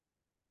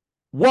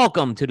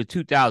Welcome to the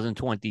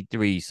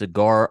 2023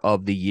 Cigar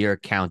of the Year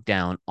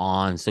countdown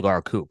on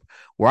Cigar Coop,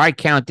 where I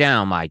count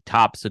down my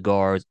top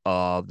cigars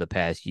of the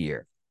past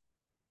year.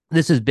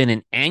 This has been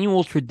an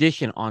annual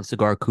tradition on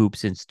Cigar Coop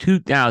since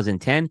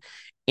 2010,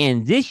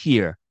 and this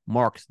year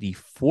marks the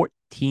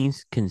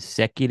 14th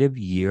consecutive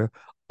year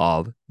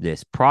of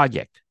this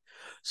project.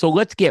 So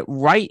let's get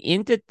right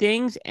into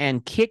things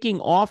and kicking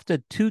off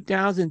the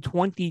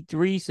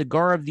 2023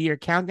 Cigar of the Year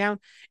countdown.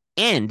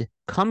 And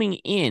coming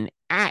in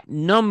at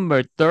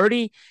number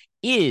 30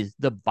 is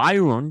the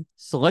Byron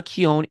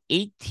Selección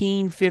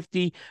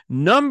 1850,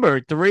 number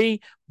 3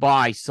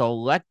 by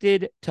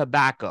Selected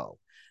Tobacco.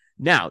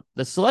 Now,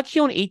 the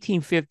Selección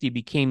 1850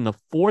 became the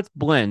fourth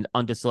blend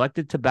under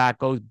Selected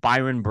Tobacco's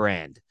Byron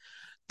brand.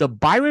 The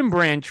Byron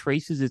brand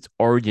traces its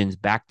origins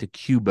back to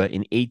Cuba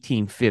in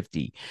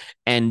 1850,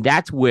 and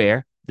that's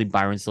where the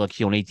Byron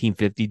Selección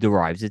 1850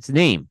 derives its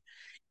name.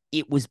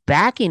 It was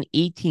back in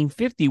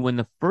 1850 when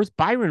the first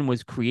Byron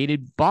was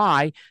created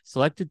by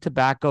Selected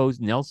Tobacco's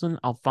Nelson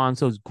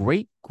Alfonso's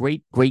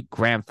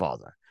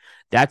great-great-great-grandfather.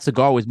 That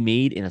cigar was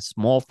made in a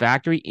small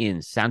factory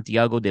in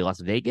Santiago de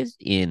Las Vegas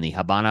in the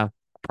Habana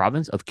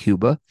province of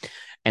Cuba,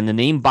 and the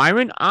name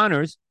Byron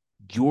honors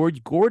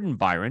George Gordon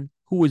Byron,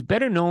 who was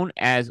better known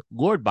as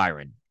Lord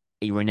Byron,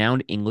 a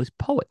renowned English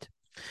poet.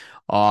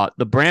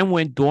 The brand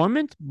went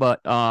dormant,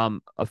 but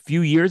a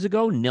few years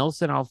ago,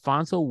 Nelson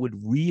Alfonso would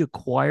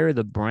reacquire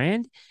the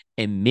brand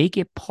and make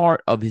it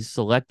part of his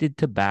Selected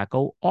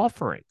Tobacco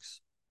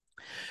offerings.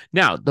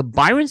 Now, the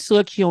Byron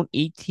Selección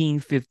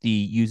 1850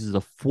 uses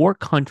a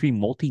four-country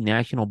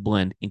multinational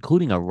blend,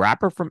 including a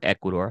wrapper from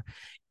Ecuador,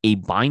 a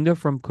binder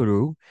from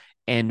Peru,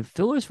 and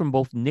fillers from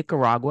both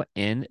Nicaragua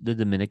and the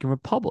Dominican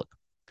Republic.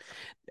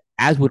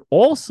 As with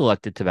all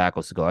Selected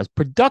Tobacco cigars,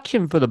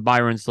 production for the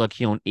Byron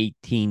Selección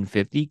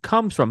 1850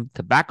 comes from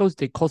Tabacos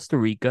de Costa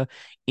Rica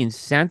in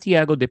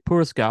Santiago de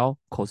Puriscal,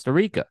 Costa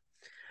Rica.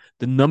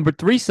 The number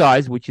 3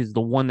 size, which is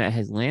the one that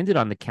has landed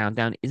on the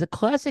countdown, is a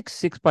classic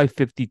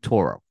 6x50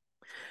 Toro.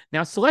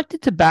 Now,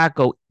 Selected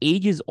Tobacco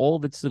ages all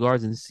of its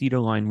cigars in cedar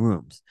lined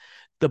rooms.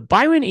 The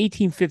Byron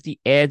 1850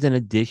 adds an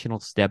additional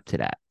step to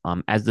that,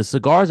 as the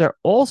cigars are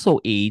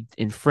also aged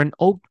in French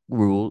oak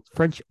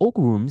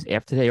rooms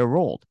after they are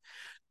rolled.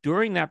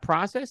 During that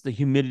process, the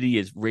humidity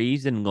is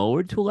raised and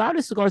lowered to allow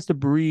the cigars to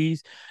breathe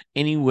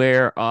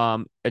anywhere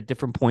at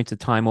different points of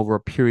time over a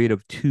period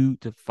of 2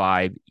 to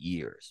 5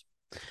 years.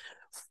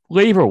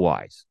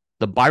 Flavor-wise,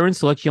 the Byron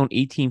Selección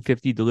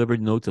 1850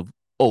 delivered notes of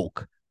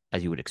oak,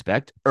 as you would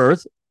expect,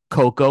 earth,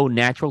 cocoa,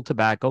 natural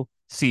tobacco,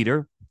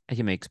 cedar, as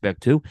you may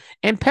expect too,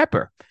 and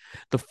pepper.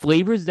 The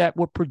flavors that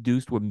were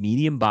produced were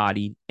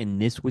medium-bodied, and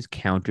this was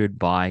countered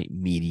by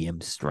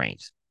medium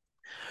strength.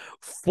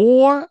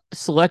 For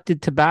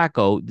Selected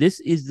Tobacco, this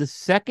is the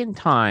second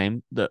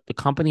time the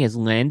company has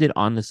landed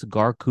on the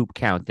Cigar Coop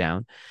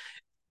countdown.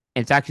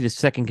 And it's actually the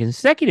second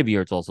consecutive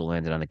year it's also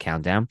landed on the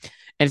countdown.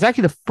 And it's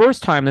actually the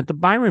first time that the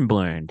Byron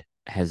blend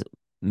has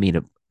made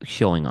a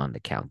showing on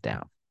the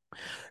countdown.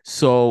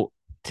 So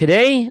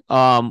today,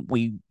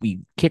 we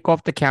kick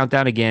off the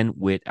countdown again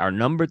with our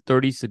number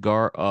 30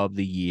 cigar of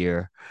the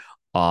year,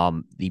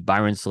 the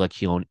Byron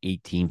Selección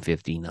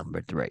 1850,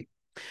 number 3.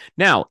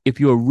 Now, if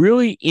you're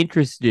really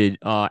interested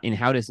in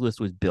how this list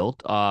was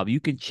built, you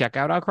can check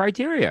out our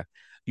criteria.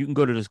 You can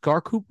go to the Cigar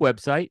Coop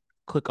website,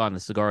 click on the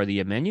Cigar of the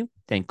Year menu,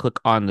 then click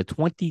on the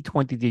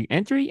 2023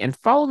 entry and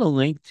follow the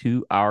link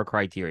to our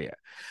criteria.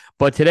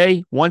 But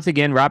today, once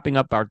again, wrapping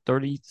up our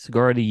 30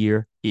 Cigar of the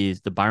Year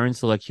is the Byron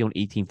Selección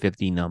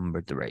 1850,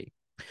 number 3.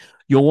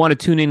 You'll want to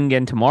tune in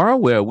again tomorrow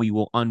where we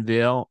will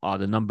unveil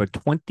the number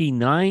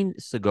 29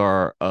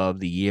 Cigar of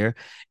the Year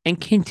and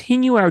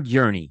continue our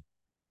journey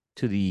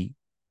to the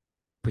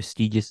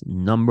prestigious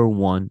number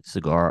 1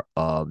 cigar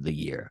of the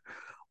year.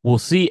 We'll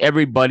see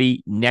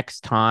everybody next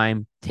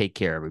time. Take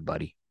care,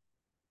 everybody.